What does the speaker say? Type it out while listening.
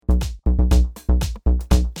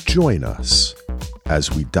Join us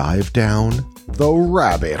as we dive down the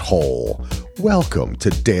rabbit hole. Welcome to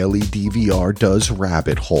Daily DVR Does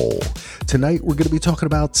Rabbit Hole. Tonight we're going to be talking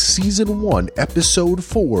about Season 1, Episode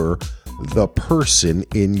 4, The Person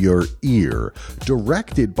in Your Ear,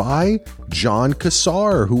 directed by John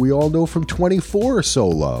Cassar, who we all know from 24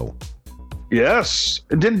 Solo. Yes.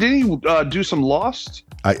 Didn't he do some Lost?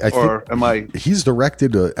 He's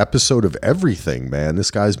directed an episode of everything, man.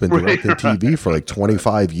 This guy's been directing TV for like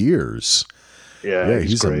 25 years. Yeah,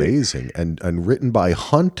 he's amazing. And written by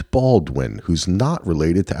Hunt Baldwin, who's not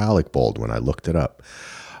related to Alec Baldwin. I looked it up.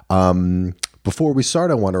 Before we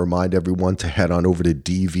start, I want to remind everyone to head on over to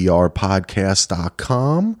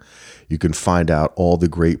dvrpodcast.com. You can find out all the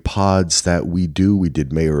great pods that we do. We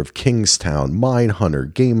did Mayor of Kingstown,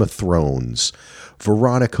 Mindhunter, Game of Thrones,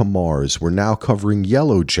 Veronica Mars. We're now covering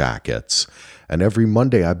Yellow Jackets. And every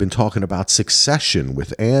Monday I've been talking about Succession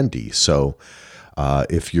with Andy. So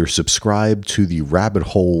if you're subscribed to the Rabbit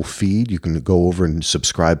Hole feed, you can go over and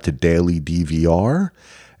subscribe to Daily DVR.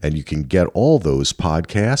 And you can get all those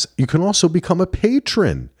podcasts. You can also become a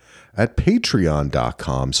patron at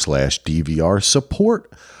patreon.com/DVR.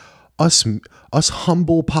 Support us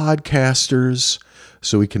humble podcasters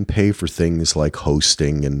so we can pay for things like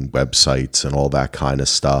hosting and websites and all that kind of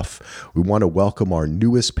stuff. We want to welcome our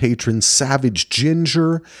newest patrons, Savage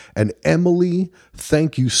Ginger and Emily.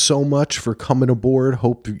 Thank you so much for coming aboard.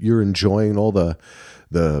 Hope you're enjoying all the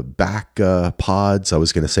back pods. I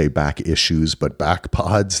was going to say back issues, but back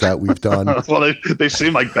pods that we've done. Well, they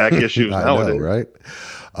seem like back issues nowadays. I know, right?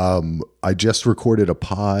 I just recorded a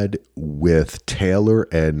pod with Taylor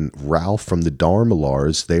and Ralph from the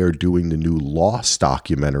Dharmalars. They are doing the new Lost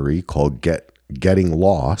documentary called Getting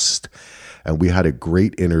Lost. And we had a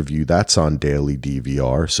great interview. That's on Daily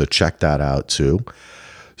DVR, so check that out too.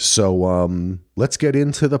 So let's get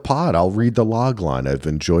into the pod. I'll read the log line. I've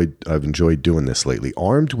enjoyed doing this lately.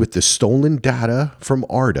 Armed with the stolen data from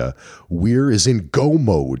Arda, Weir is in go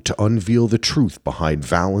mode to unveil the truth behind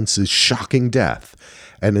Valance's shocking death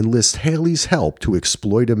and enlist Haley's help to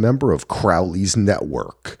exploit a member of Crowley's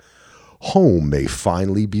network. Home may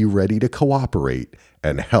finally be ready to cooperate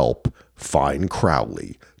and help find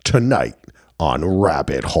Crowley tonight on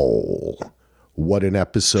Rabbit Hole. What an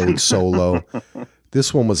episode, Solo.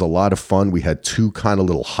 This one was a lot of fun. We had two kind of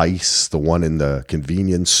little heists, the one in the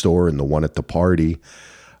convenience store and the one at the party.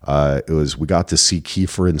 We got to see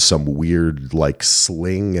Kiefer in some weird like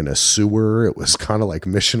sling in a sewer. It was kind of like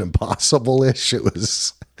Mission Impossible-ish. It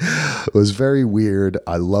was very weird.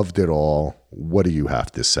 I loved it all. What do you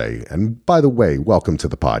have to say? And by the way, welcome to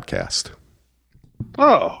the podcast.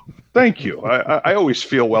 Oh, thank you. I always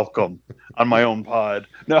feel welcome on my own pod.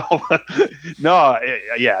 No,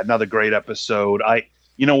 yeah, another great episode.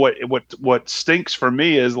 What stinks for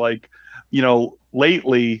me is like,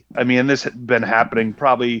 lately, I mean, this had been happening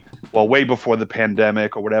probably, way before the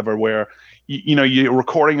pandemic or whatever, where, you're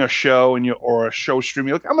recording a show or a show stream,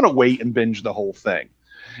 you're like, I'm going to wait and binge the whole thing.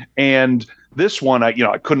 And this one, I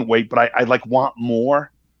couldn't wait, but I like want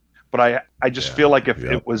more. But I just feel like if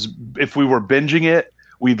we were binging it,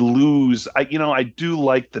 we'd lose. I do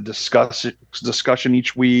like the discussion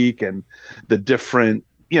each week and the different,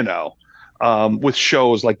 with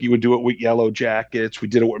shows like you would do it with Yellow Jackets. We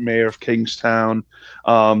did it with Mayor of Kingstown.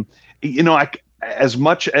 As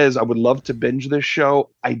much as I would love to binge this show,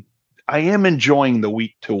 I am enjoying the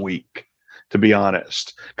week to week, to be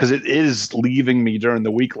honest, because it is leaving me during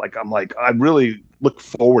the week. I really look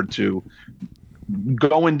forward to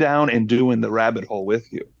going down and doing the rabbit hole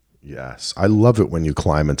with you. Yes, I love it when you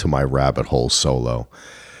climb into my rabbit hole, Solo.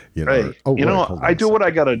 I do what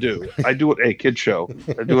I gotta do. I do it. Hey, kid show.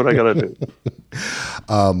 I do what I gotta do.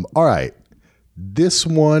 All right, this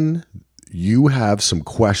one you have some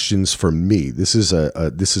questions for me. This is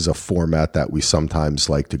a format that we sometimes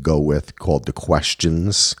like to go with called the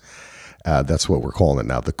questions. That's what we're calling it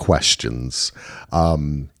now, the questions.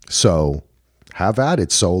 So have at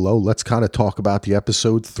it, Solo. Let's kind of talk about the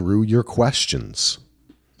episode through your questions.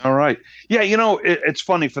 All right. Yeah, it's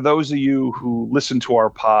funny for those of you who listen to our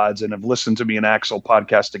pods and have listened to me and Axel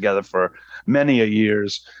podcast together for many a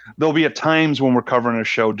years, there'll be at times when we're covering a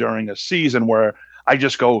show during a season where I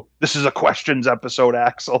just go, this is a questions episode,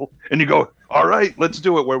 Axel. And you go, all right, let's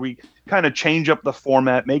do it, where we kind of change up the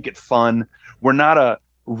format, make it fun. We're not a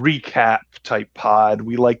recap type pod.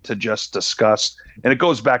 We like to just discuss. And it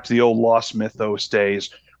goes back to the old Lost Mythos days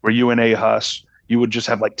where you and Ahus, you would just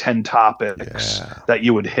have like 10 topics that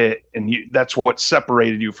you would hit. And that's what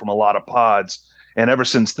separated you from a lot of pods. And ever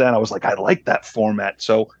since then, I was like, I like that format.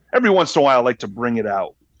 So every once in a while, I like to bring it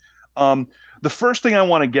out. The first thing I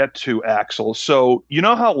want to get to, Axel. So you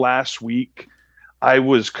know how last week I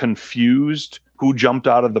was confused who jumped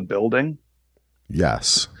out of the building.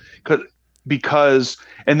 Yes. Because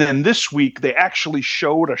and then this week they actually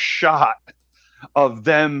showed a shot of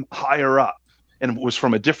them higher up, and it was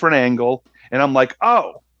from a different angle. And I'm like,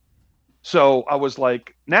 oh, so I was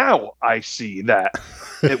like, now I see that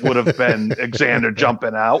it would have been Xander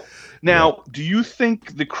jumping out. Now, do you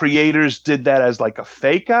think the creators did that as like a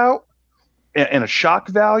fake out and a shock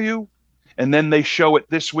value, and then they show it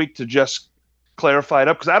this week to just clarify it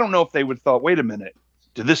up? Because I don't know if they would thought, wait a minute,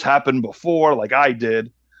 did this happen before, like I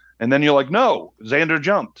did? And then you're like, no, Xander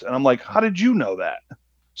jumped. And I'm like, how did you know that?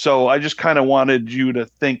 So I just kind of wanted you to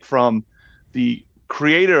think from the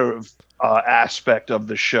creative aspect of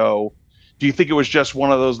the show. Do you think it was just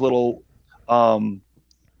one of those little point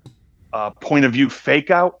of view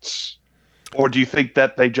fake outs? Or do you think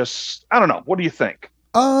that they just, I don't know. What do you think?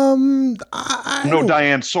 I no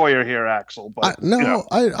Diane Sawyer here, Axel, but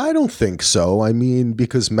I don't think so. I mean,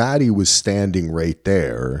 because Maddie was standing right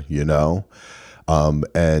there,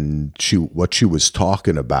 and what she was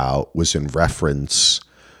talking about was in reference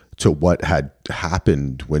to what had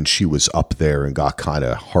happened when she was up there and got kind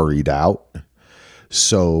of hurried out.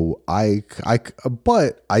 So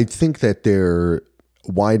but I think that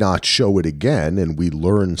why not show it again? And we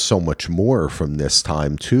learn so much more from this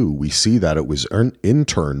time too. We see that it was an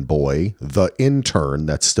intern boy, the intern,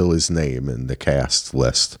 that's still his name in the cast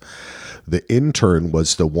list. The intern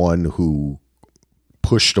was the one who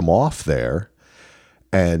pushed him off there,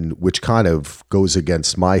 and which kind of goes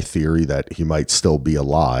against my theory that he might still be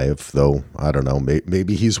alive, though I don't know,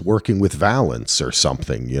 maybe he's working with Valance or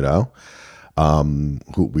something,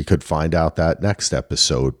 who we could find out that next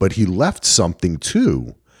episode. But he left something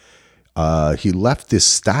too. He left this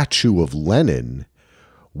statue of Lenin.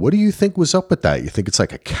 What do you think was up with that? You think it's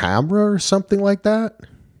like a camera or something like that?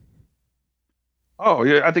 Oh,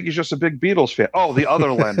 yeah, I think he's just a big Beatles fan. Oh, the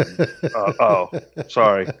other Lenin.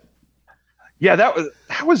 Sorry. Yeah, that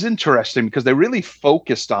was interesting because they really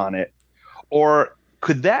focused on it. Or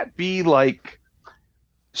could that be like,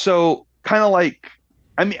 so kind of like,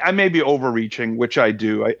 I mean, I may be overreaching, which I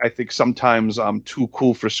do. I think sometimes I'm too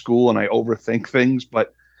cool for school and I overthink things,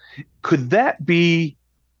 but could that be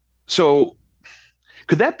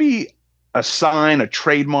a sign, a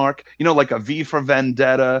trademark, like a V for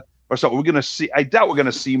Vendetta or something? We're going to see, I doubt we're going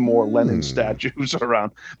to see more Lenin statues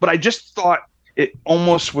around, but I just thought it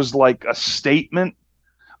almost was like a statement.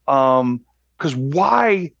 Because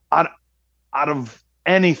why out of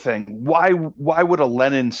anything, why would a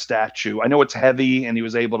Lenin statue? I know it's heavy and he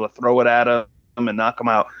was able to throw it at him and knock him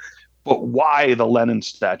out, but why the Lenin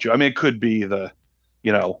statue? I mean, it could be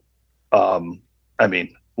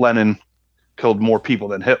Lenin killed more people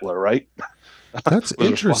than Hitler, right? That's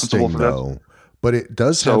interesting though. But it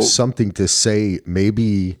does have something to say.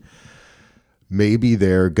 Maybe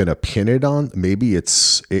they're gonna pin it on. Maybe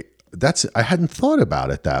I hadn't thought about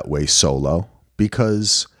it that way, Solo,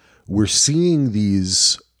 because we're seeing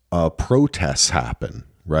these protests happen,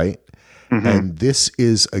 right? Mm-hmm. And this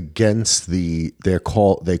is against they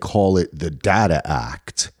call it the Data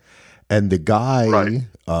Act. And the guy, right,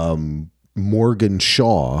 Morgan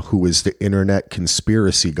Shaw, who is the internet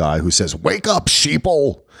conspiracy guy who says, "Wake up,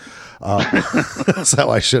 sheeple." That's how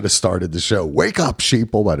I should have started the show. Wake up,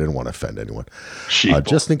 sheeple. I didn't want to offend anyone.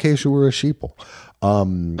 Just in case you were a sheeple.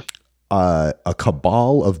 A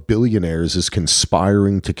cabal of billionaires is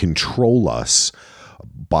conspiring to control us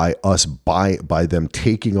by them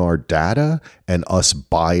taking our data and us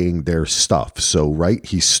buying their stuff. So, right,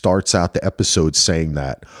 he starts out the episode saying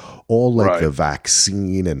that all the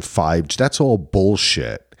vaccine and 5G, that's all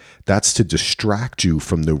bullshit. That's to distract you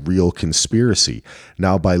from the real conspiracy.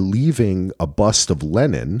 Now, by leaving a bust of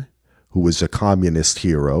Lenin, who was a communist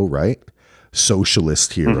hero, right?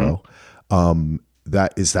 Socialist hero,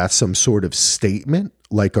 is that some sort of statement?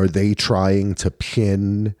 Like, are they trying to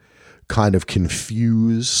kind of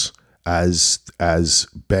confuse, as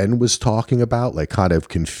Ben was talking about, like kind of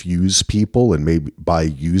confuse people, and maybe by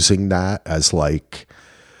using that as like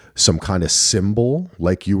some kind of symbol,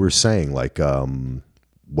 like you were saying, like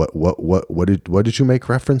what did you make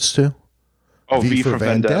reference to? Oh, V for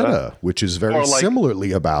Vendetta, which is very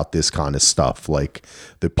similarly about this kind of stuff, like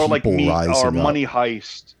the people rising up. Money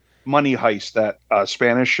Heist, that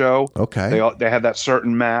Spanish show. Okay, they have that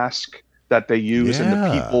certain mask that they use, and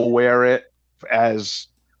the people wear it as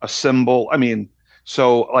a symbol. I mean,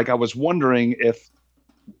 so like I was wondering if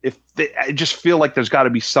I just feel like there's got to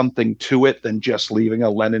be something to it than just leaving a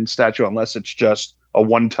Lenin statue, unless it's just a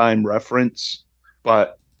one-time reference.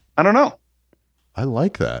 But I don't know. I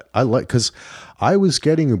like that. Because I was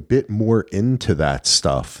getting a bit more into that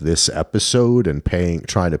stuff this episode and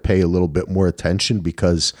trying to pay a little bit more attention,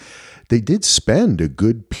 because they did spend a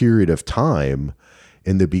good period of time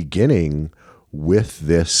in the beginning with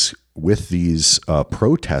these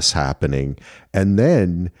protests happening. And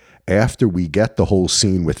then after we get the whole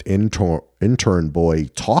scene with intern boy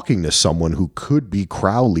talking to someone who could be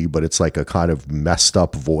Crowley, but it's like a kind of messed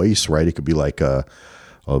up voice, right? It could be like a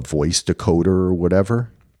voice decoder or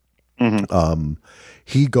whatever. Mm-hmm.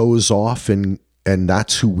 He goes off and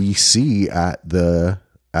that's who we see at the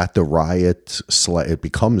riot. It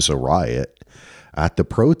becomes a riot at the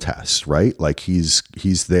protest, right? Like he's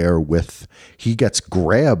there he gets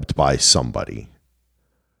grabbed by somebody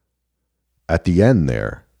at the end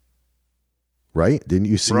there. Right? Didn't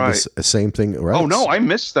you see the same thing? Right? Oh no, I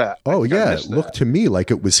missed that. Oh yeah, it looked to me like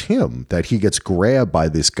it was him, that he gets grabbed by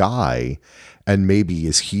this guy, and maybe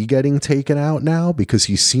is he getting taken out now, because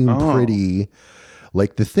he seemed pretty.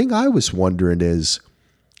 Like, the thing I was wondering is,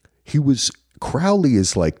 Crowley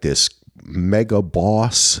is like this mega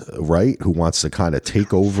boss, right? Who wants to kind of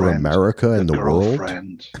take over America and the world.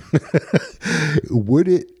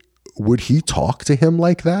 Would he talk to him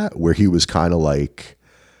like that, where he was kind of like,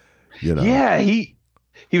 you know? Yeah, he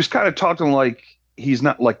was kind of talking like he's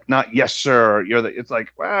not yes sir. It's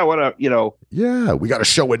like, wow, what a, you know. Yeah, we got to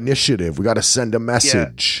show initiative. We got to send a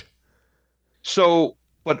message. Yeah. So,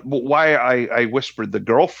 but why I whispered the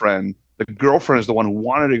girlfriend. The girlfriend is the one who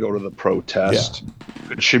wanted to go to the protest. Yeah.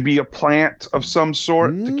 Could she be a plant of some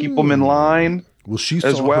sort to keep them in line? Well, she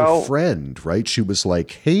saw her friend, right? She was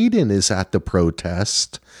like, Hayden is at the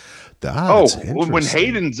protest. When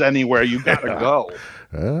Hayden's anywhere, you got to go.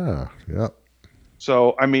 Yeah.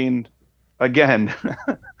 So, I mean, again,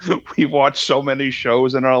 we've watched so many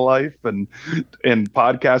shows in our life and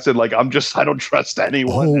podcasts, and like, I don't trust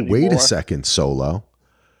anyone anymore. Wait a second, Solo.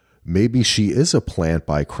 Maybe she is a plant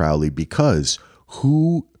by Crowley, because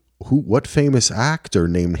what famous actor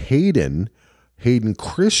named Hayden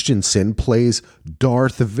Christensen plays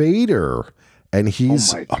Darth Vader? And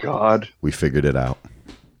he's, oh my God, we figured it out.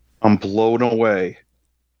 I'm blown away.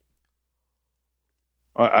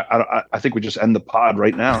 I think we just end the pod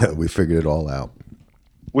right now. We figured it all out.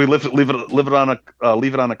 We leave it on a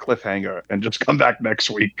cliffhanger and just come back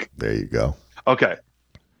next week. There you go. Okay.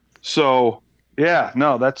 So yeah,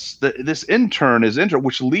 no, this intern is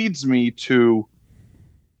which leads me to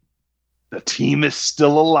the team is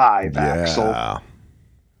still alive, Axel.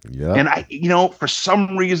 Yeah. And for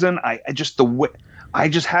some reason, I just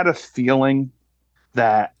had a feeling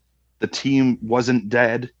that the team wasn't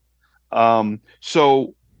dead.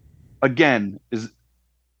 So again,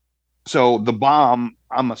 the bomb,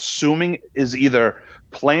 I'm assuming, is either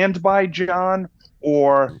planned by John,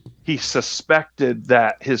 or he suspected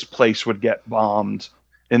that his place would get bombed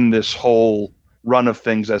in this whole run of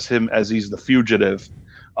things as he's the fugitive.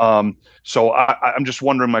 So I'm just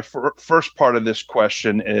wondering, my first part of this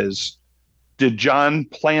question is, did John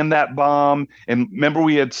plan that bomb? And remember,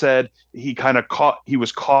 we had said he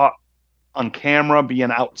was caught on camera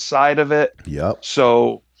being outside of it. Yep.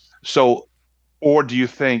 So, or do you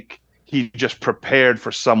think he just prepared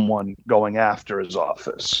for someone going after his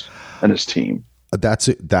office and his team? That's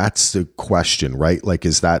it. That's the question, right? Like,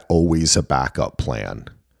 is that always a backup plan?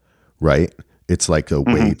 Right? It's like a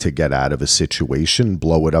way to get out of a situation,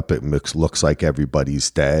 blow it up. It looks like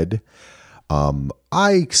everybody's dead.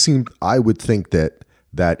 I would think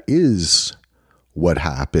that is what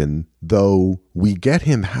happened, though we get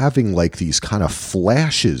him having like these kind of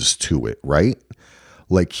flashes to it, right?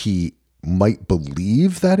 Like he might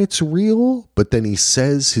believe that it's real, but then he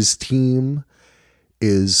says his team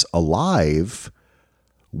is alive,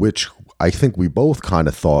 which I think we both kind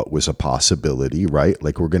of thought was a possibility, right?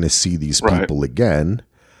 Like, we're going to see these people again.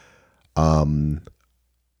 I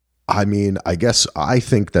mean, I guess I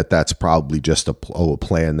think that's probably just a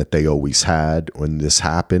plan that they always had when this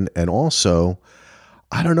happened. And also,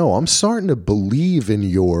 I don't know, I'm starting to believe in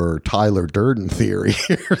your Tyler Durden theory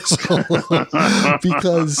here.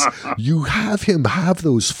 Because you have him have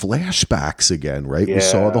those flashbacks again, right? Yeah. We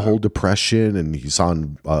saw the whole depression, and he's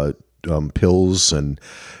on pills, and,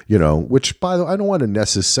 which, by the way, I don't want to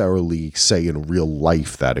necessarily say in real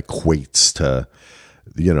life that equates to,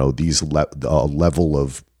 these level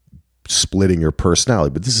of splitting your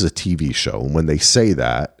personality, but this is a TV show. And when they say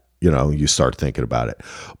that, you start thinking about it.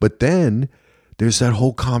 But then there's that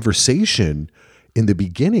whole conversation in the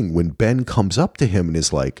beginning when Ben comes up to him and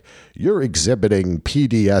is like, you're exhibiting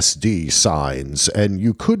PTSD signs and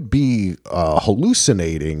you could be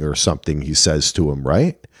hallucinating or something, he says to him,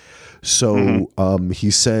 right? So he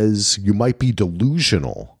says, you might be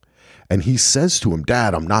delusional. And he says to him,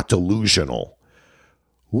 Dad, I'm not delusional.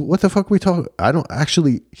 What the fuck are we talking? I don't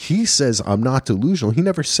actually, he says, I'm not delusional. He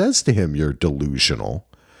never says to him, you're delusional.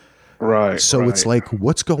 Right. So it's like,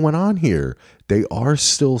 what's going on here? They are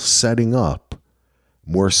still setting up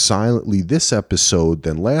more silently this episode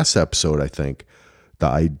than last episode, I think, the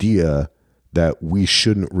idea that we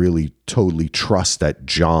shouldn't really totally trust that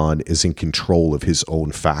John is in control of his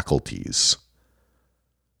own faculties.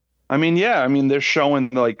 I mean, yeah. I mean, they're showing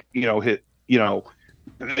like,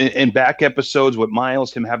 in back episodes with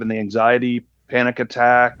Miles, him having the anxiety, panic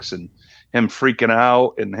attacks, and him freaking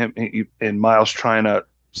out, and Miles trying to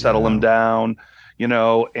settle him down,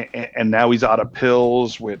 and now he's out of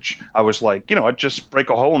pills, which I was like, I'd just break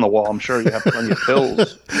a hole in the wall. I'm sure you have plenty of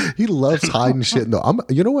pills. He loves hiding shit. No,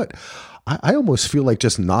 you know what? I almost feel like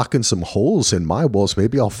just knocking some holes in my walls.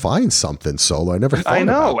 Maybe I'll find something, Solo. I never thought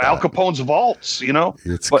about that. Al Capone's vaults,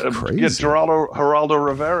 It's crazy. Get Geraldo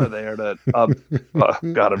Rivera there to,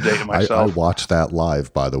 God, I'm dating myself. I watched that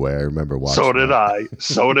live, by the way. I remember watching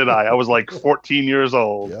So did I. I was like 14 years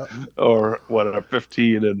old or whatever,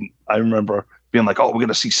 15. And I remember being like, oh, we're going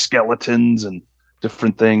to see skeletons and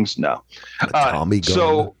different things. No. Tommy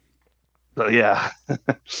gun. Yeah.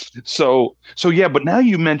 so yeah, but now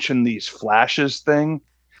you mentioned these flashes thing.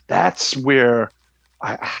 That's where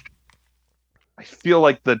I feel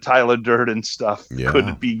like the Tyler Durden stuff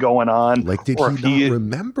could be going on. Like, did he not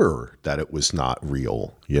remember that it was not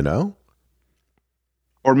real,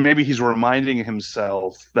 Or maybe he's reminding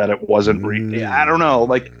himself that it wasn't real. I don't know.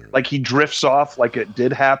 Like he drifts off like it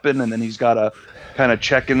did happen, and then he's got to kind of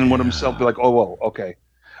check in with himself, be like, oh, whoa, okay.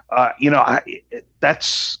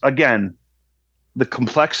 That's, again, the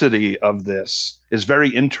complexity of this is very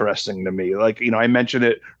interesting to me. Like, I mentioned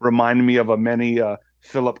it reminded me of a many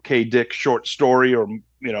Philip K. Dick short story or,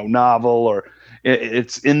 novel, or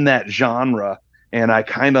it's in that genre. And I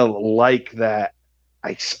kind of like that.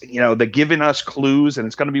 They're giving us clues, and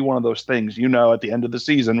it's going to be one of those things, at the end of the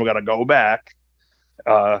season, we're going to go back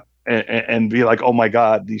and be like, oh my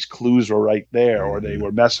God, these clues were right there, or they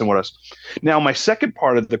were messing with us. Now, my second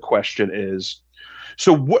part of the question is,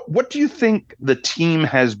 so what do you think the team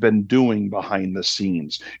has been doing behind the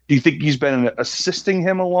scenes? Do you think he's been assisting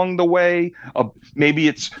him along the way? Maybe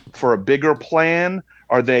it's for a bigger plan.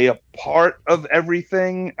 Are they a part of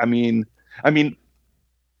everything? I mean,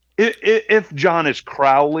 if John is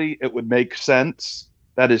Crowley, it would make sense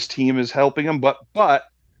that his team is helping him. But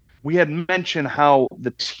we had mentioned how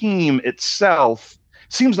the team itself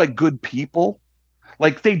seems like good people.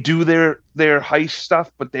 Like, they do their heist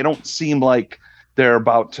stuff, but they don't seem like they're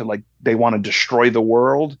about to, like, they want to destroy the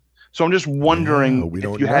world. So I'm just wondering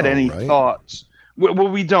if you had any thoughts. Well,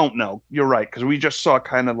 we don't know. You're right, because we just saw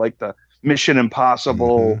kind of like the Mission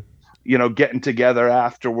Impossible, getting together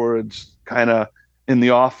afterwards, kind of in the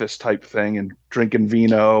office type thing, and drinking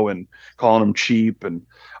vino and calling them cheap. And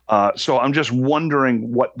so I'm just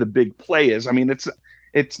wondering what the big play is. I mean,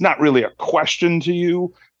 it's not really a question to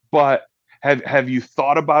you, but have you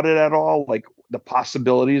thought about it at all? Like, the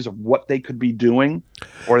possibilities of what they could be doing,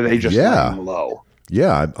 or are they just laying low?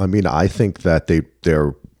 Yeah. I mean, I think that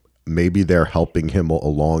they're helping him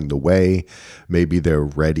along the way. Maybe they're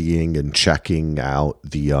readying and checking out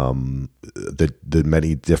the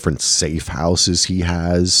many different safe houses he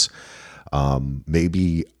has.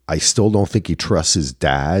 Maybe I still don't think he trusts his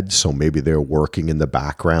dad, so maybe they're working in the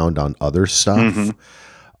background on other stuff. Mm-hmm.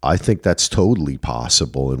 I think that's totally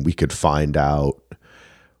possible, and we could find out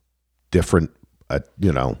different,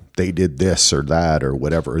 they did this or that or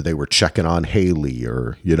whatever, or they were checking on Haley,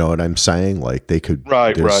 or, you know what I'm saying? Like, they could,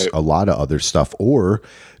 there's a lot of other stuff, or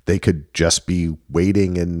they could just be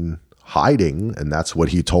waiting and hiding, and that's what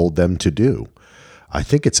he told them to do. I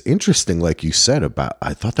think it's interesting, like you said,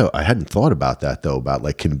 I hadn't thought about that though, about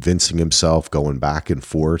like convincing himself, going back and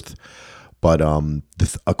forth. But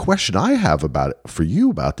a question I have for you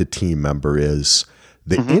about the team member is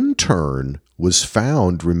the intern was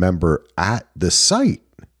found, remember, at the site.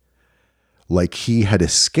 Like, he had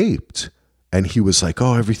escaped, and he was like,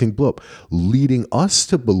 oh, everything blew up, leading us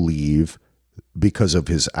to believe, because of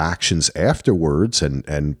his actions afterwards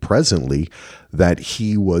and presently, that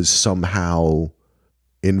he was somehow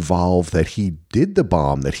involved, that he did the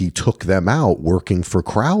bomb, that he took them out working for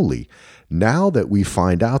Crowley. Now that we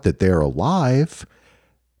find out that they're alive,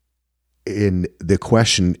 and the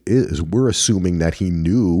question is, we're assuming that he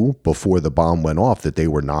knew before the bomb went off that they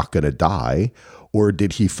were not going to die, or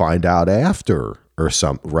did he find out after or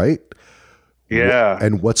something, right? Yeah.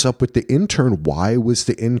 And what's up with the intern? Why was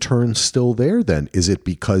the intern still there then? Is it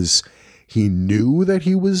because he knew that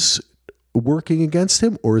he was working against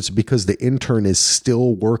him, or is it because the intern is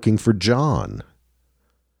still working for John?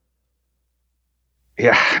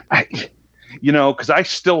 Yeah, because I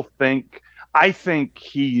think I think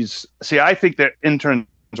that intern's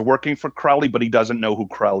working for Crowley, but he doesn't know who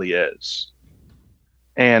Crowley is.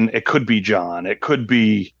 And it could be John. It could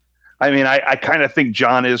be, I kind of think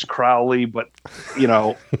John is Crowley, but,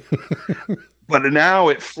 but now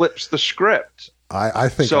it flips the script. I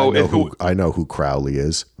think so I know who Crowley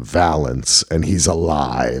is. Valance, and he's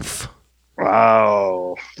alive.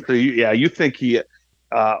 Oh, so you think he,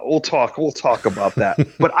 we'll talk about that.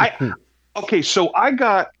 But so I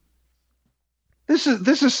got, this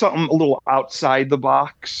is something a little outside the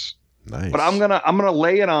box. Nice. But I'm gonna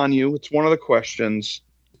lay it on you. It's one of the questions.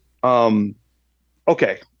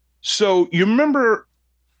 Okay. So you remember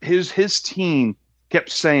his team kept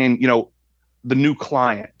saying, the new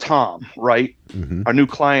client, Tom, right? Mm-hmm. Our new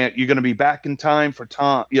client, you're gonna be back in time for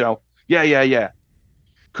Tom, Yeah.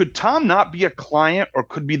 Could Tom not be a client, or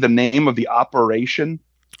could be the name of the operation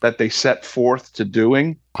that they set forth to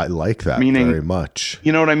doing? I like that very much.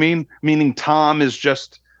 You know what I mean? Meaning Tom is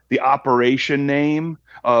just the operation name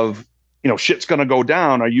of, shit's going to go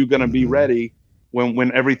down. Are you going to be ready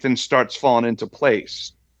when everything starts falling into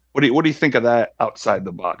place? What do you think of that outside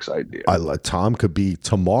the box idea? Tom could be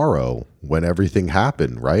tomorrow when everything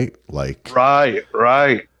happened, right? Right.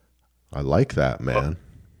 I like that, man.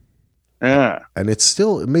 Yeah. And it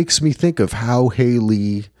makes me think of how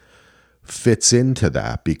Haley fits into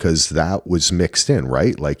that, because that was mixed in,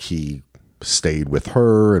 right? Like he stayed with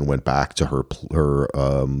her and went back to her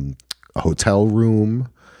hotel room,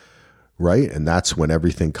 right? And that's when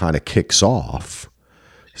everything kind of kicks off.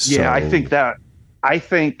 Yeah, I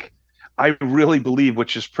really believe,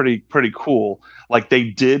 which is pretty cool. Like they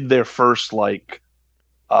did their first con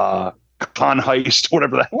heist,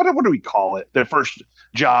 whatever what do we call it? Their first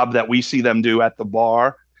job that we see them do at the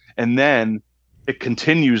bar, and then it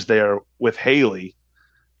continues there with Haley,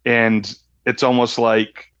 and it's almost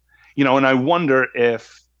like, and I wonder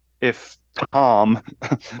if Tom,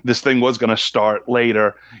 this thing was going to start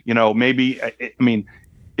later, maybe,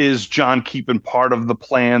 is John keeping part of the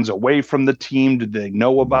plans away from the team? Did they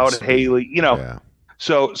know about Haley? Yeah.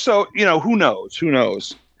 So, who knows?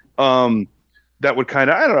 That would kind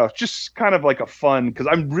of, I don't know, just kind of like a fun, because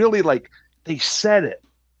I'm really they said it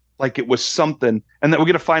like it was something, and then we're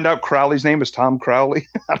going to find out Crowley's name is Tom Crowley.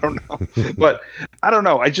 I don't know. But I don't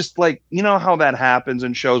know. I just how that happens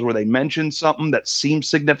in shows where they mention something that seems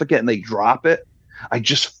significant and they drop it. I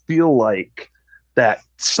just feel like that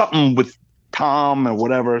something with Tom and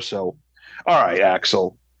whatever. So, all right,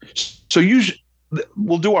 Axel. So usually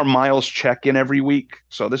we'll do our Miles check-in every week.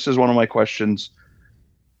 So this is one of my questions.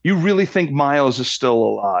 You really think Miles is still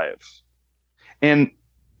alive? And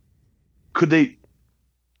could they...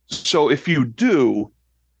 So if you do,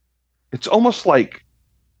 it's almost like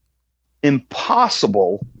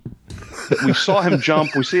impossible that we saw him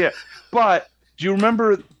jump. We see it. But do you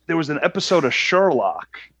remember there was an episode of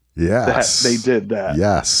Sherlock? Yes. That they did that.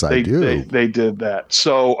 Yes, I do. They did that.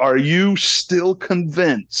 So are you still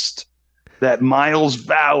convinced that Miles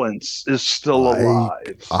Valance is still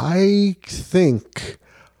alive? I think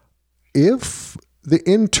if the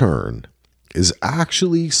intern is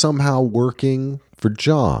actually somehow working for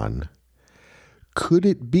John, could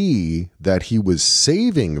it be that he was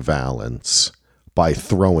saving Valance by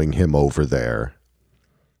throwing him over there,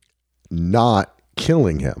 not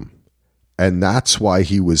killing him? And that's why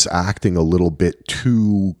he was acting a little bit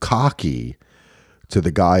too cocky to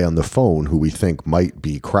the guy on the phone, who we think might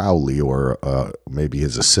be Crowley, or maybe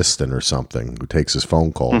his assistant or something, who takes his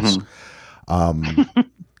phone calls. Mm-hmm.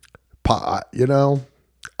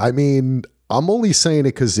 I'm only saying it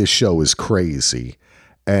because this show is crazy,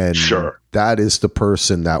 and sure, that is the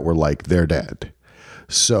person that we're like, they're dead.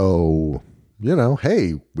 So,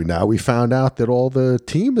 hey, we found out that all the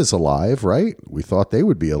team is alive, right? We thought they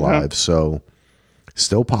would be alive. Yeah. So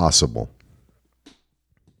still possible.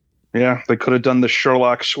 Yeah. They could have done the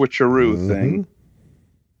Sherlock switcheroo thing.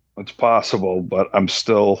 It's possible, but I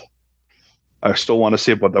still want to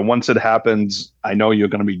see it. But then once it happens, I know you're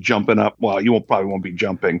going to be jumping up. Well, you probably won't be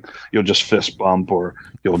jumping. You'll just fist bump, or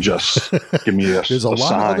you'll just give me a There's a lot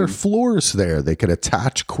sign. of other floors there. They could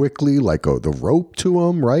attach quickly, like the rope to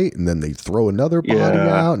him, right? And then they throw another body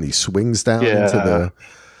out, and he swings down into the.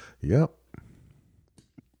 Yep.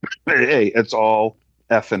 Hey, it's all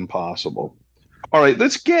effing possible. All right,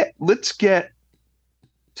 let's get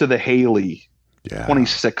to the Haley.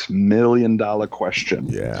 $26 million question.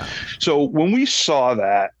 Yeah. So when we saw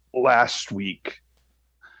that last week,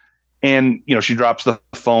 and she drops the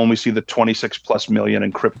phone, we see the 26+ million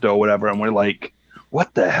in crypto, whatever, and we're like,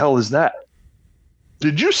 what the hell is that?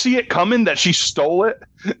 Did you see it coming that she stole it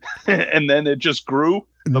and then it just grew?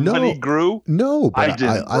 the money grew. No, but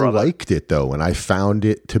I liked it though, and I found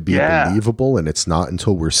it to be believable. And it's not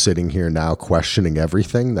until we're sitting here now questioning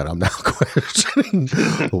everything that I'm now questioning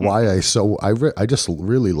why I just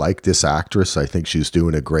really like this actress. I think she's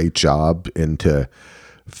doing a great job into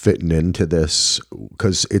fitting into this,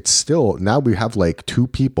 because it's still, now we have like two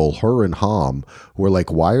people, her and Ham, who are like,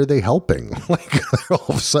 why are they helping? Like all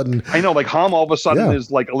of a sudden, I know, like Ham all of a sudden is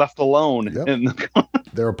like left alone. Yep. And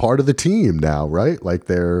they're a part of the team now, right? Like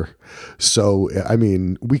so I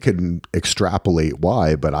mean, we can extrapolate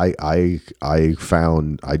why, but I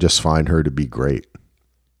just find her to be great.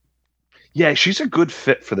 Yeah, she's a good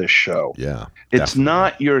fit for this show. Yeah. It's definitely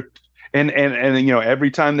not your And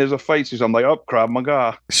every time there's a fight, I'm like, oh, Krav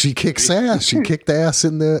Maga. She kicks ass. She kicked ass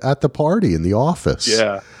at the party in the office.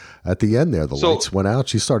 Yeah. At the end there, the lights went out.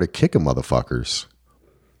 She started kicking motherfuckers.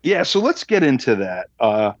 Yeah. So let's get into that.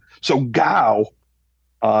 So Gao,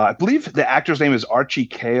 I believe the actor's name is Archie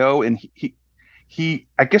Kao, and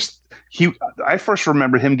I first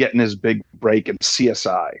remember him getting his big break in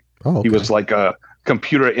CSI. Oh, okay. He was like a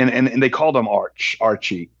computer, and they called him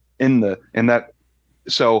Archie in that.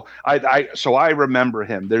 So I remember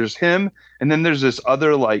him. There's him, and then there's this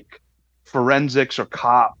other like forensics or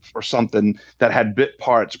cop or something that had bit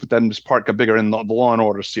parts, but then this part got bigger in the Law and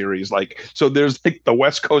Order series. Like, so there's like the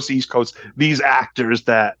West Coast, East Coast, these actors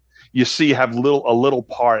that you see have a little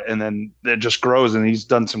part, and then it just grows, and he's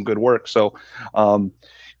done some good work. So Gao.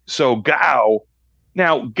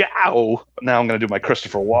 Now I'm going to do my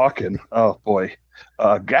Christopher Walken. Oh boy.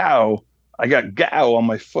 Gao. I got Gao on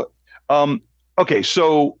my foot. Okay,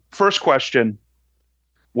 so first question,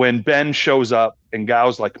 when Ben shows up and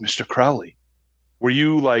Gao's like, Mr. Crowley, were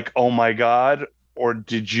you like, oh my God, or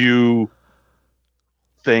did you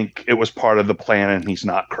think it was part of the plan and he's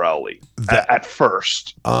not Crowley at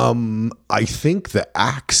first? I think the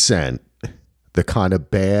accent, the kind of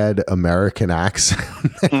bad American accent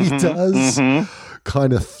that he does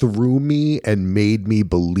kind of threw me and made me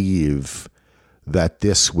believe that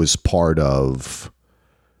this was part of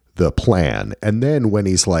the plan. And then when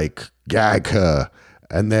he's like, gag her,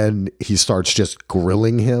 and then he starts just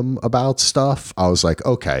grilling him about stuff, I was like,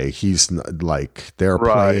 okay, he's like, they're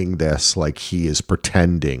playing this like he is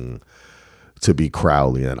pretending to be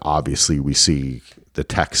Crowley. And obviously we see the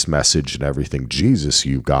text message and everything. Jesus,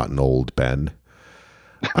 you've gotten old, Ben.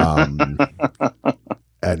 And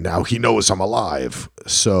now he knows I'm alive.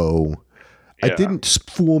 So it didn't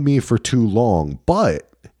fool me for too long.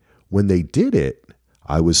 But when they did it,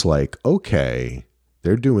 I was like, okay,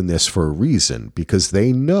 they're doing this for a reason, because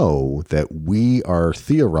they know that we are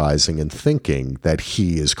theorizing and thinking that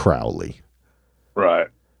he is Crowley. Right.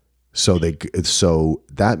 So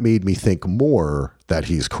that made me think more that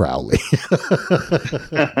he's Crowley.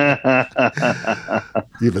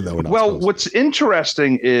 Even though what's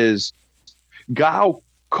interesting is Gao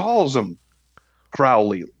calls him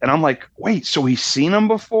Crowley, and I'm like, wait, so he's seen him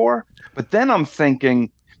before? But then I'm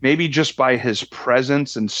thinking, maybe just by his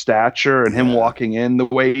presence and stature and him walking in the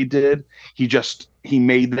way he did, he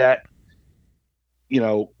made that,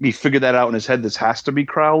 he figured that out in his head. This has to be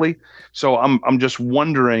Crowley. So I'm just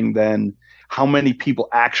wondering then how many people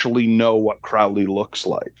actually know what Crowley looks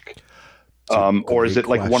like. Or is it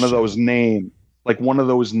like one of those names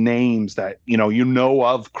that,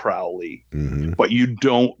 of Crowley,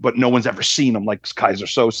 but no one's ever seen him, like Kaiser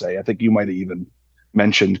Sose. I think you might have even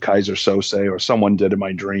mentioned Kaiser Sose, or someone did in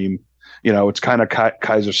my dream. It's kind of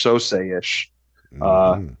Kaiser Sose-ish.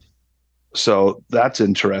 So that's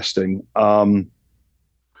interesting.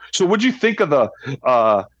 So what'd you think of the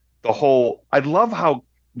whole, I love how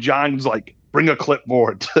John's like, bring a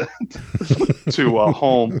clipboard to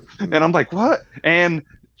home. And I'm like, what? And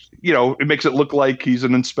it makes it look like he's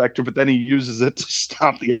an inspector, but then he uses it to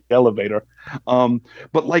stop the elevator.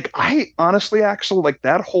 But like, I honestly, actually, like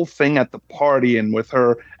that whole thing at the party and with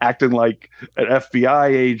her acting like an FBI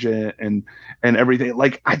agent and everything,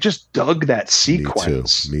 like I just dug that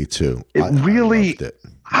sequence. Me too. I loved it.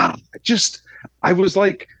 I was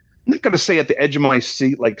like, I'm not going to say at the edge of my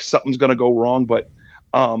seat, like something's going to go wrong, but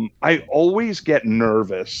I always get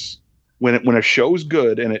nervous when a show's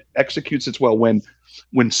good and it executes its well, when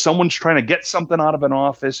someone's trying to get something out of an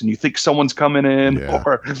office and you think someone's coming in,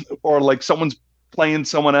 or like someone's playing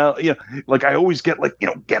someone else, like I always get like,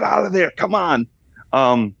 get out of there, come on.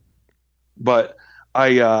 But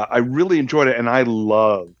I really enjoyed it, and I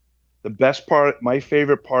love the best part. My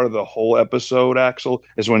favorite part of the whole episode, Axel,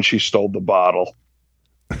 is when she stole the bottle,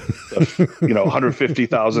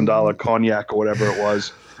 $150,000 cognac or whatever it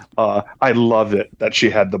was. I love it that she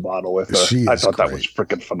had the bottle with her. She I is thought that was great.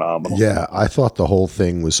 freaking phenomenal. Yeah, I thought the whole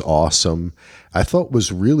thing was awesome. I thought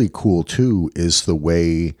was really cool too is the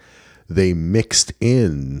way they mixed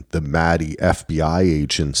in the Maddie FBI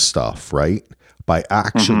agent stuff, right? By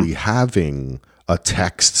actually having a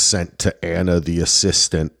text sent to Anna, the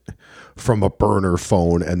assistant, from a burner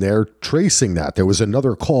phone, and they're tracing that. There was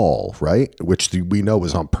another call, right? Which we know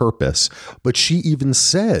was on purpose. But she even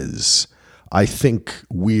says, I think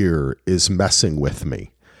Weir is messing with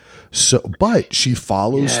me. So, but she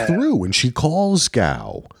follows through and she calls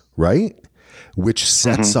Gao, right? Which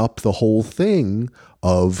sets up the whole thing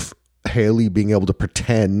of Haley being able to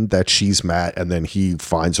pretend that she's Matt, and then he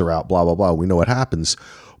finds her out, blah, blah, blah. We know what happens.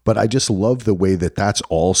 But I just love the way that that's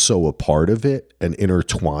also a part of it and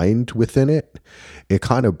intertwined within it. It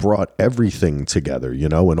kind of brought everything together, you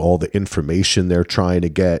know, and all the information they're trying to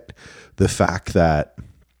get. The fact that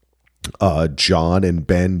John and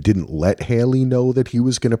Ben didn't let Haley know that he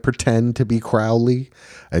was going to pretend to be Crowley,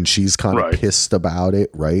 and she's kind of pissed about it,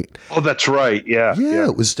 right? Oh, that's right. Yeah. Yeah,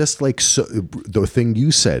 it was just like the thing you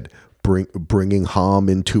said, bringing Ham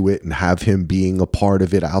into it and have him being a part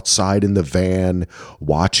of it outside in the van,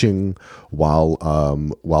 watching while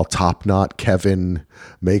Top Knot Kevin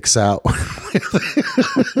makes out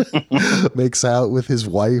with his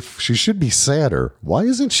wife. She should be sadder. Why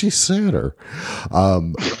isn't she sadder?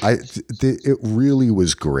 It really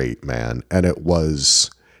was great, man, and it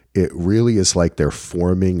really is like they're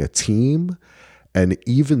forming a team, and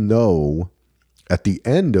even though. At the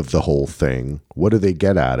end of the whole thing, what do they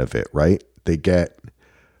get out of it, right? They get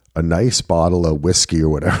a nice bottle of whiskey or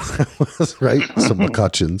whatever that was, right? Some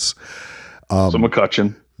McCutcheons. Some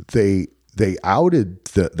McCutcheon. They outed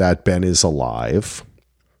that Ben is alive,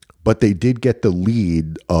 but they did get the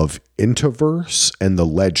lead of Interverse and the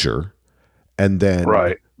Ledger. And then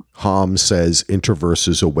Ham says Interverse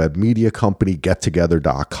is a web media company,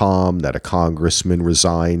 gettogether.com, that a congressman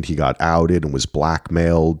resigned. He got outed and was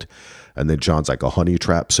blackmailed. And then John's like a honey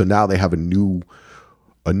trap. So now they have a new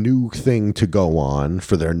thing to go on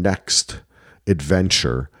for their next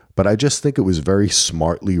adventure. But I just think it was very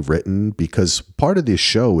smartly written, because part of this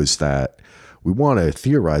show is that we want to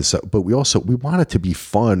theorize, but we want it to be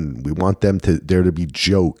fun. We want there to be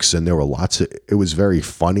jokes, and there were it was very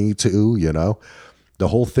funny too, you know. The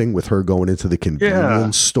whole thing with her going into the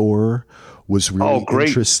convenience store was really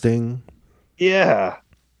interesting. Yeah.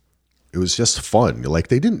 It was just fun. Like,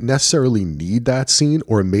 they didn't necessarily need that scene,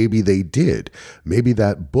 or maybe they did. Maybe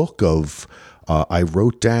that book of, I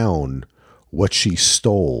wrote down what she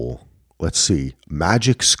stole. Let's see.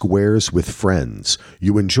 Magic Squares with Friends.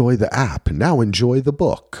 You enjoy the app. Now enjoy the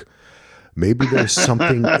book. Maybe there's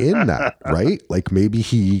something in that, right? Like, maybe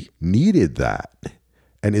he needed that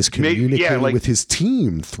and is communicating with his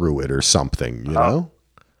team through it or something, you know?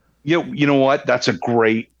 You know what?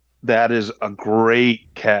 That is a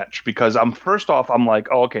great catch, because first off, I'm like,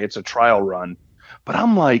 oh, okay, it's a trial run. But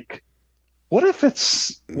I'm like, what if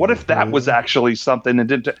that was actually something that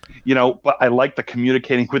didn't, you know, but I like the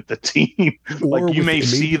communicating with the team. Like, you may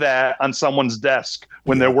see that on someone's desk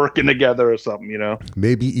when they're working together or something, you know?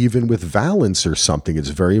 Maybe even with Valance or something. It's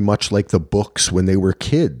very much like the books when they were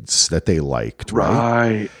kids that they liked,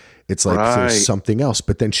 right? It's like there's something else,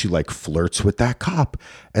 but then she like flirts with that cop.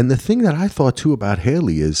 And the thing that I thought too about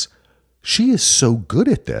Haley is she is so good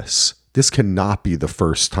at this. This cannot be the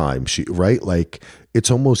first time right? Like, it's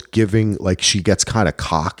almost giving, like, she gets kind of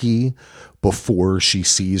cocky before she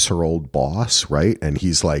sees her old boss, right? And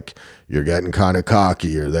he's like, you're getting kind of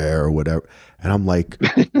cocky there or whatever. And I'm like,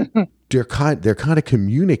 they're kind of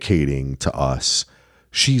communicating to us.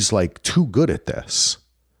 She's like too good at this.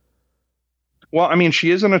 Well, I mean,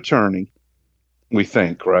 she is an attorney, we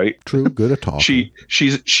think, right? True, good at talking.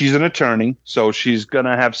 She's an attorney, so she's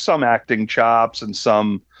gonna have some acting chops and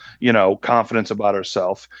some, you know, confidence about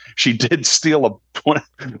herself. She did steal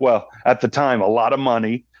at the time, a lot of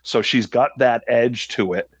money, so she's got that edge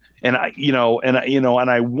to it. And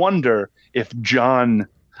I wonder if John.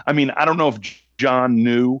 I mean, I don't know if John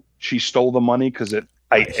knew she stole the money, because it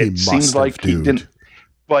seems like he didn't.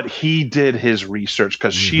 But he did his research,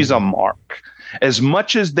 because she's a mark. As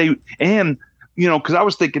much as they, and, you know, because I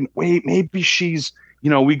was thinking, wait, maybe she's, you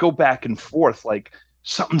know, we go back and forth, like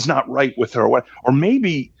something's not right with her, or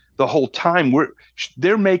maybe the whole time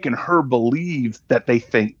they're making her believe that they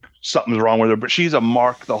think something's wrong with her, but she's a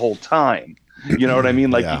mark the whole time. You know what I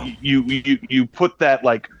mean? Like, you put that,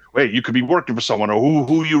 like, wait, you could be working for someone, or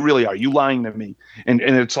who you really are. You lying to me, and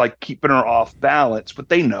it's like keeping her off balance. But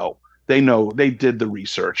they know they did the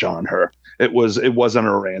research on her. It wasn't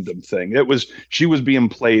a random thing. She was being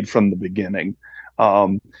played from the beginning.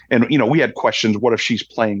 And we had questions. What if she's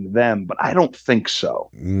playing them? But I don't think so.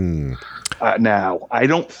 Now I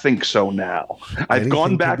don't think so. Now I've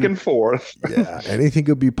gone back and forth. Yeah, anything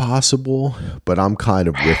could be possible, but I'm kind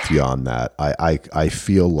of with you on that. I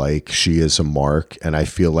feel like she is a mark, and I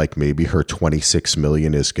feel like maybe her 26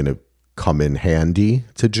 million is going to come in handy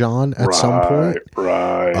to John at some point.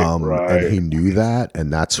 Right. And he knew that,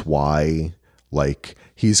 and that's why, like,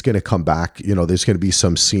 he's going to come back. There's going to be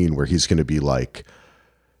some scene where he's going to be like,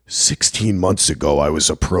 16 months ago, I was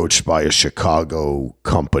approached by a Chicago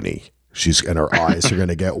company. And her eyes are going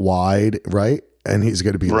to get wide, right? And he's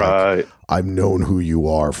going to be like, I've known who you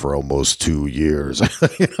are for almost 2 years.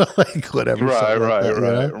 Like whatever.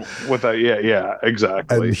 Right. With that, yeah,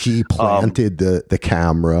 exactly. And he planted the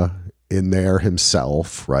camera in there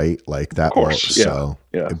himself, right? Like that. Of course, yeah.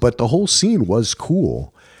 But the whole scene was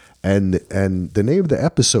cool. And the name of the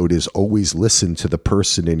episode is Always Listen to the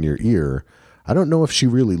Person in Your Ear. I don't know if she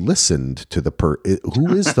really listened to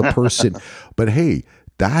who is the person, but hey,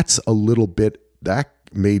 that's a little bit, that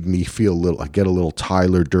made me feel get a little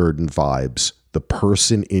Tyler Durden vibes. The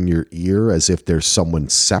person in your ear, as if there's someone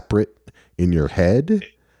separate in your head.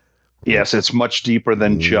 Yes, it's much deeper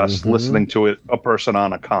than just listening to a person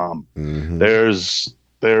on a comm.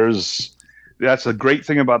 That's a great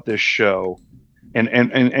thing about this show. And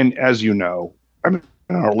as you know, I mean,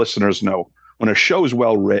 our listeners know, when a show is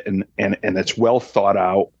well written and it's well thought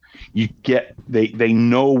out, they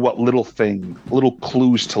know what little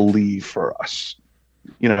clues to leave for us,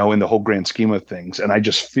 in the whole grand scheme of things. And I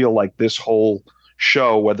just feel like this whole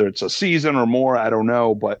show, whether it's a season or more, I don't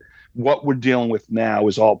know, but what we're dealing with now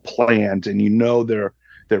is all planned, and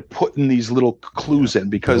they're putting these little clues in,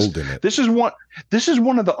 because this is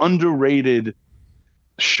one of the underrated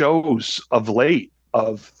shows of late,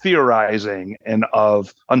 of theorizing and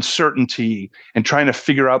of uncertainty and trying to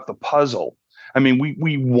figure out the puzzle. I mean,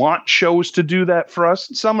 we want shows to do that for us.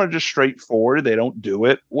 Some are just straightforward. They don't do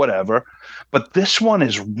it, whatever. But this one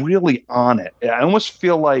is really on it. I almost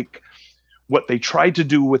feel like what they tried to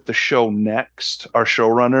do with the show Next, our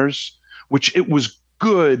showrunners, which it was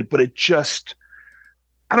good, but it just,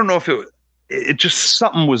 I don't know if it just,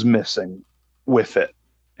 something was missing with it.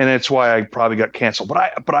 And it's why I probably got canceled.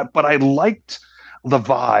 But I liked the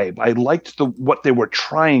vibe. I liked what they were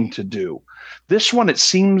trying to do. This one, it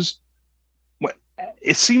seems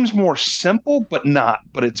more simple, but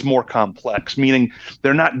it's more complex, meaning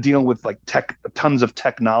they're not dealing with like tons of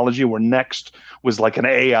technology, where Next was like an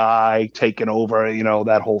AI taking over,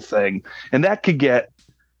 that whole thing. And that could get,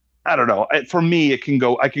 I don't know. For me, I can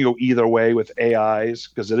go either way with AIs,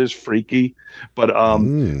 because it is freaky, but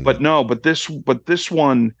this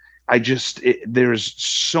one, there's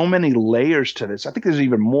so many layers to this. I think there's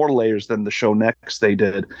even more layers than the show Next they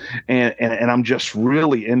did, and I'm just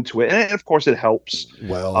really into it. And of course, it helps.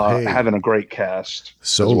 Having a great cast.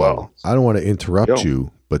 So well, I don't want to interrupt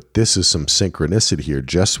you, but this is some synchronicity here.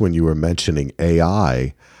 Just when you were mentioning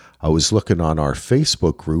AI, I was looking on our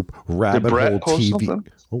Facebook group, Rabbit Hole TV.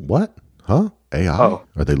 Oh, what? Huh? AI? Oh.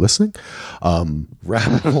 Are they listening?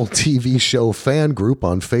 Rabbit Hole TV show fan group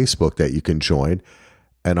on Facebook that you can join.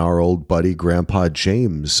 And our old buddy, Grandpa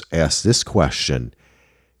James, asked this question: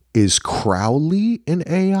 is Crowley an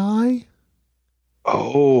AI?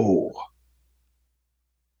 Oh.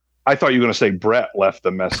 I thought you were going to say Brett left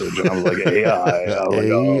the message, and I was like,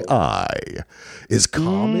 AI. AI. Is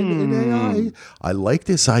Common an AI? I like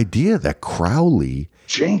this idea that Crowley...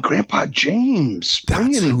 Grandpa James.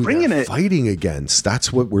 Bringing it. Fighting against.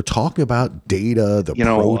 That's what we're talking about. Data, the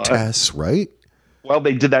protests, right? Well,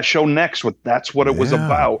 they did that show Next. That's what it was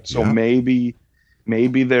about. So maybe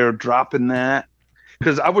they're dropping that.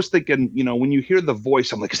 Because I was thinking, when you hear the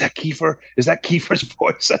voice, I'm like, is that Kiefer? Is that Kiefer's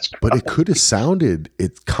voice? That's crazy. But it could have sounded.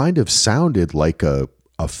 It kind of sounded like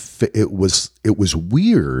it was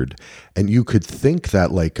weird, and you could think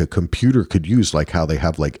that like a computer could use, like how they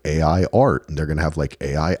have like AI art, and they're gonna have like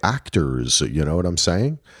AI actors. You know what I'm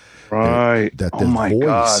saying? Right. That the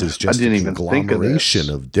voice is just a conglomeration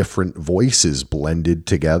of different voices blended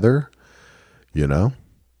together.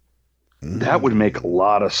 That would make a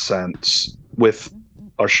lot of sense with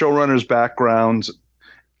our showrunners' backgrounds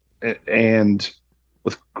and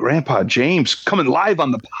with Grandpa James coming live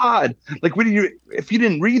on the pod. Like, if you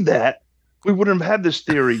didn't read that, we wouldn't have had this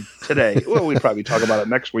theory today. Well, we'd probably talk about it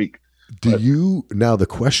next week. Now the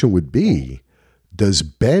question would be, does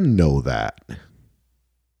Ben know that?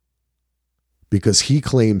 Because he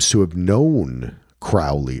claims to have known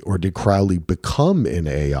Crowley, or did Crowley become an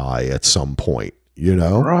AI at some point?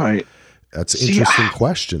 Right. That's interesting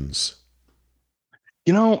questions.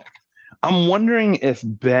 I'm wondering if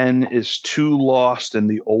Ben is too lost in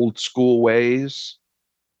the old school ways.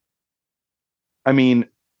 I mean,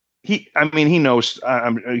 he knows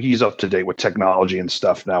he's up to date with technology and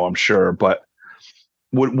stuff now, I'm sure, but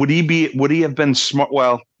would he have been smart?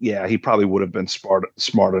 Well, yeah, he probably would have been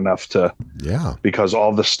smart enough to, Yeah. because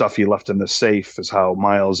all the stuff he left in the safe is how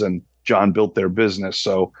Miles and John built their business.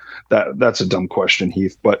 So that's a dumb question,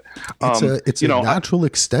 Heath, but it's a natural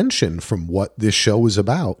extension from what this show is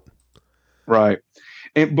about. Right.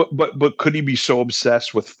 And, but could he be so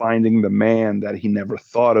obsessed with finding the man that he never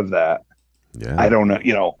thought of that? Yeah. I don't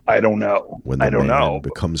know. I don't know. When the man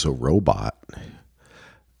becomes a robot,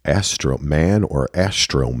 Astro Man or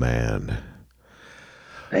Astro Man.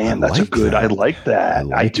 Man, that's a good. I like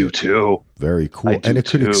that. I do too. Very cool. And it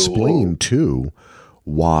could explain too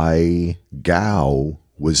why Gao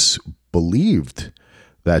was believed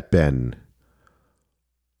that Ben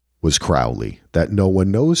was Crowley, that no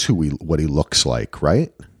one knows what he looks like,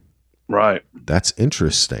 right? Right. That's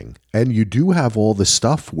interesting. And you do have all the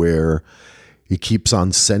stuff where he keeps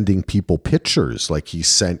on sending people pictures. Like he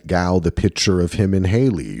sent Gao the picture of him and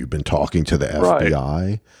Haley. You've been talking to the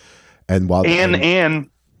FBI. And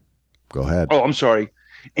go ahead. Oh, I'm sorry.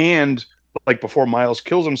 And like before Miles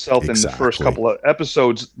kills himself in the first couple of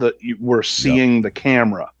episodes, that we're seeing the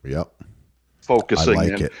camera. Yep. Focusing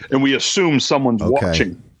in, and we assume someone's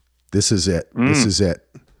watching. This is it. This is it.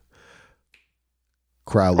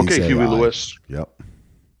 Crowley's AI. Huey Lewis. Yep.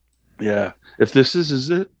 Yeah. If this is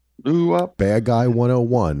it? Ooh, up. Bad Guy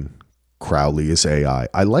 101. Crowley is AI.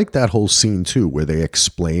 I like that whole scene too, where they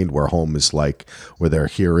explained where home is like, where they're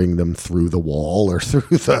hearing them through the wall or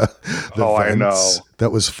through the vents. I know.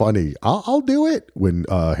 That was funny. I'll do it when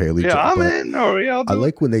Haley. Yeah, I'm in. I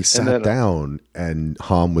like when they sat down and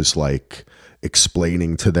Ham was like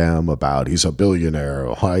explaining to them about he's a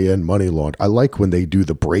billionaire, high-end money launderer. I like when they do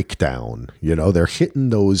the breakdown. You know, they're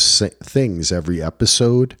hitting those things every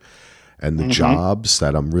episode and the jobs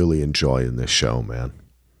that I'm really enjoying this show, man.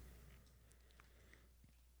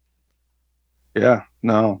 Yeah,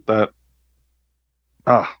 no,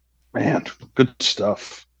 man, good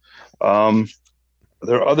stuff. Are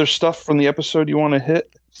there other stuff from the episode you want to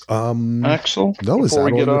hit, Axel? No, is that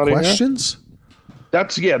all your questions?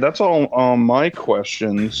 Here? That's all my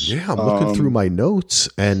questions. Yeah, I'm looking through my notes,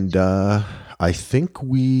 and I think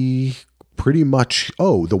we pretty much.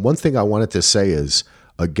 Oh, the one thing I wanted to say is,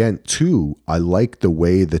 again, too, I like the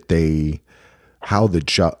way that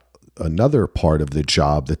another part of the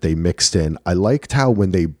job that they mixed in. I liked how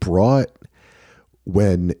when they brought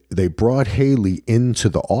Haley into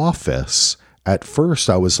the office, at first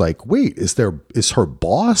I was like, wait, is her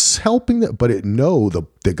boss helping them? But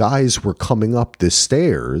the guys were coming up the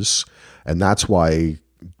stairs, and that's why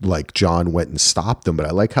like John went and stopped them. But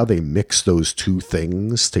I like how they mixed those two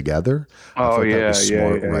things together. I thought that was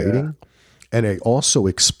smart writing. Yeah. And it also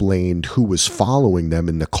explained who was following them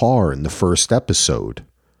in the car in the first episode.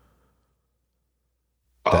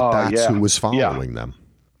 That's who was following them.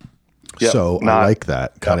 Yep. So I like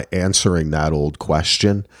that, kind of answering that old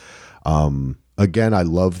question. Again, I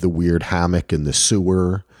love the weird hammock in the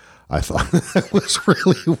sewer. I thought that was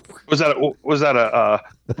really was that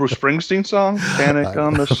a Bruce Springsteen song? Panic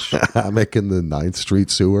on the hammock in the 9th Street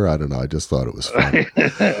sewer. I don't know. I just thought it was funny.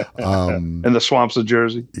 In the swamps of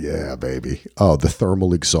Jersey. Yeah, baby. Oh, the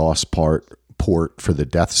thermal exhaust port for the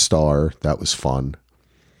Death Star. That was fun.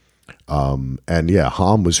 And yeah,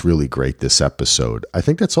 Ham was really great this episode. I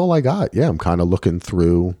think that's all I got. Yeah, I'm kind of looking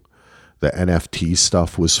through. The NFT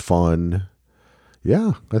stuff was fun.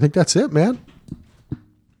 Yeah, I think that's it, man.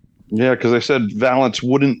 Yeah, because I said Valance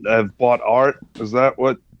wouldn't have bought art. Is that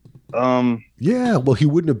what? Yeah, well, he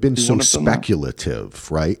wouldn't have been so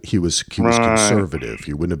speculative, right? He was conservative.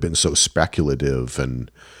 He wouldn't have been so speculative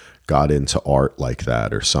and got into art like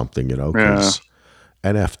that or something, you know? Because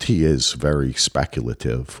NFT is very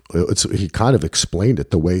speculative. He kind of explained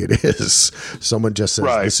it the way it is. Someone just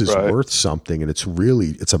says this is worth something, and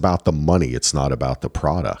it's about the money. It's not about the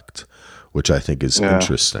product, which I think is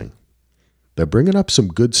interesting. They're bringing up some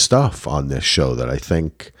good stuff on this show that I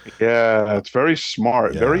think. Yeah, it's very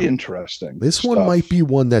smart, very interesting. This one might be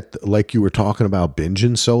one that, like you were talking about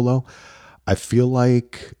binging Solo, I feel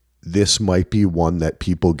like this might be one that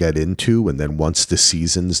people get into, and then once the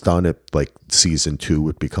season's done, like season 2,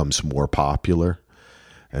 it becomes more popular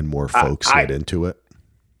and more folks get into it.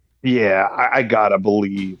 Yeah, I gotta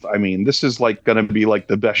believe. I mean, this is like going to be like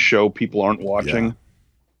the best show people aren't watching,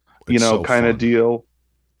 kind of deal,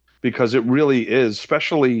 because it really is,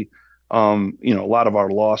 especially, a lot of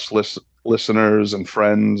our lost listeners and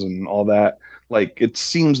friends and all that. Like, it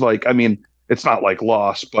seems like, I mean, it's not like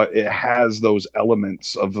Lost, but it has those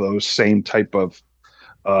elements of those same type of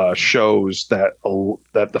shows that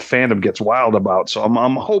the fandom gets wild about. So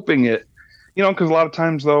I'm hoping it, because a lot of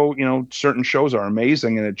times though, certain shows are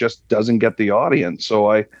amazing and it just doesn't get the audience.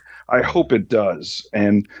 So I hope it does.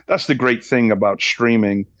 And that's the great thing about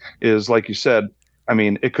streaming is, like you said, I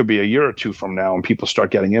mean, it could be a year or two from now and people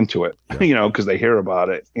start getting into it, because they hear about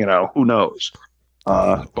it, who knows?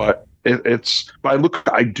 But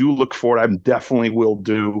I do look forward. I definitely will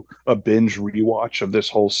do a binge rewatch of this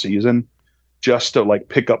whole season, just to like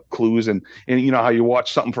pick up clues and how you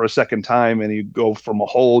watch something for a second time and you go from a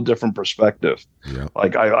whole different perspective. Yeah.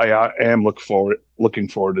 Like I am looking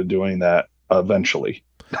forward to doing that eventually.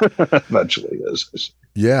 Eventually is.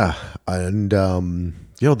 Yeah. And,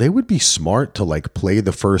 they would be smart to like play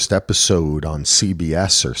the first episode on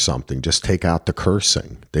CBS or something, just take out the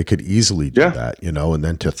cursing. They could easily do that, and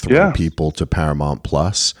then to throw people to Paramount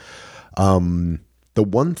Plus. The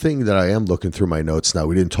one thing that I am looking through my notes now,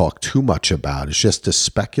 we didn't talk too much about, is just to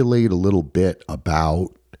speculate a little bit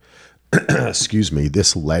about,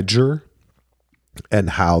 this ledger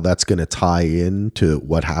and how that's going to tie into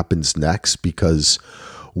what happens next. Because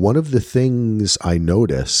one of the things I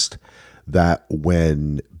noticed that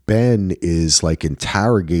when Ben is like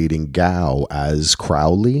interrogating Gao as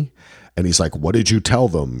Crowley, and he's like, what did you tell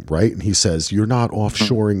them? Right. And he says, you're not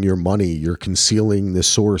offshoring your money. You're concealing the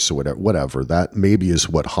source or whatever. That maybe is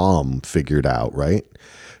what Ham figured out. Right.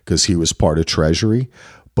 Because he was part of Treasury.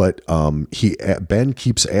 But Ben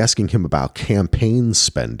keeps asking him about campaign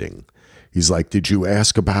spending. He's like, did you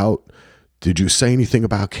say anything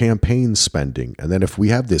about campaign spending? And then if we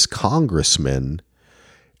have this congressman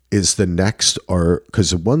is the next, or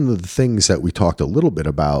because one of the things that we talked a little bit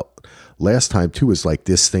about last time too is like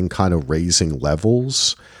this thing kind of raising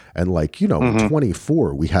levels, and like in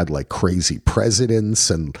 24 we had like crazy presidents,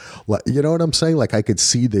 and you know what I'm saying? Like I could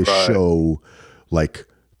see this show like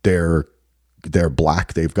they're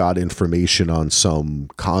black, they've got information on some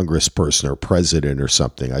congressperson or president or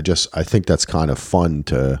something. I think that's kind of fun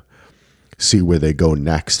to see where they go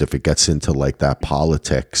next if it gets into like that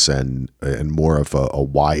politics and more of a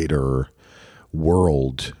wider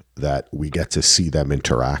world that we get to see them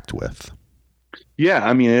interact with. Yeah,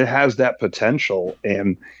 I mean, it has that potential,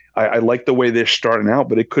 and I like the way they're starting out,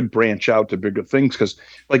 but it could branch out to bigger things because,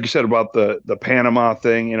 like you said about the Panama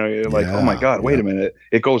thing, you're like, oh my God, wait a minute,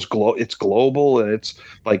 it goes it's global, and it's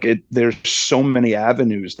like there's so many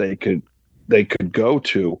avenues they could go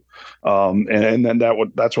to, and then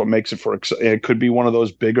that's what makes it it could be one of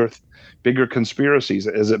those bigger conspiracies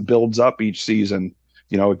as it builds up each season.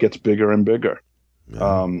 It gets bigger and bigger.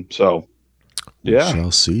 So yeah, we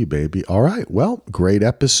shall see, baby. All right, well, great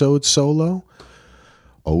episode, Solo.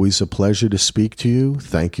 Always a pleasure to speak to you.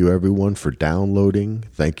 Thank you, everyone, for downloading.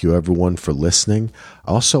 Thank you, everyone, for listening.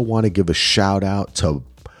 I also want to give a shout out to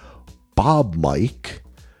Bob Mike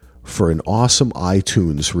for an awesome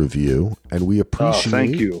iTunes review, and we appreciate.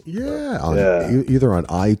 Thank you. Either on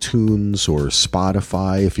iTunes or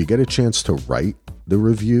Spotify. If you get a chance to write the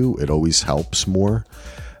review, it always helps more,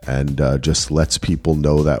 and just lets people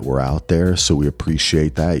know that we're out there. So we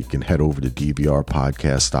appreciate that. You can head over to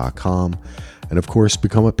dvrpodcast.com, and of course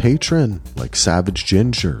become a patron, like Savage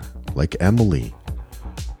Ginger, like Emily,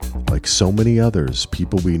 like so many others,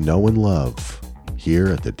 people we know and love here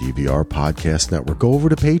at the DVR Podcast Network. Go over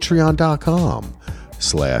to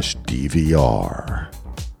patreon.com/DVR.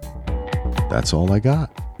 That's all I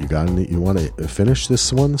got. You want to finish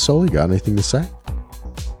this one, Sol? You got anything to say?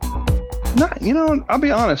 Not, I'll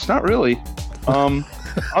be honest, not really. I'm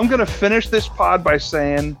going to finish this pod by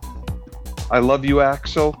saying, I love you,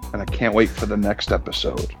 Axel, and I can't wait for the next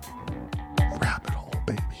episode. Rabbit hole,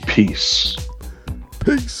 baby. Peace.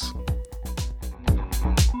 Peace.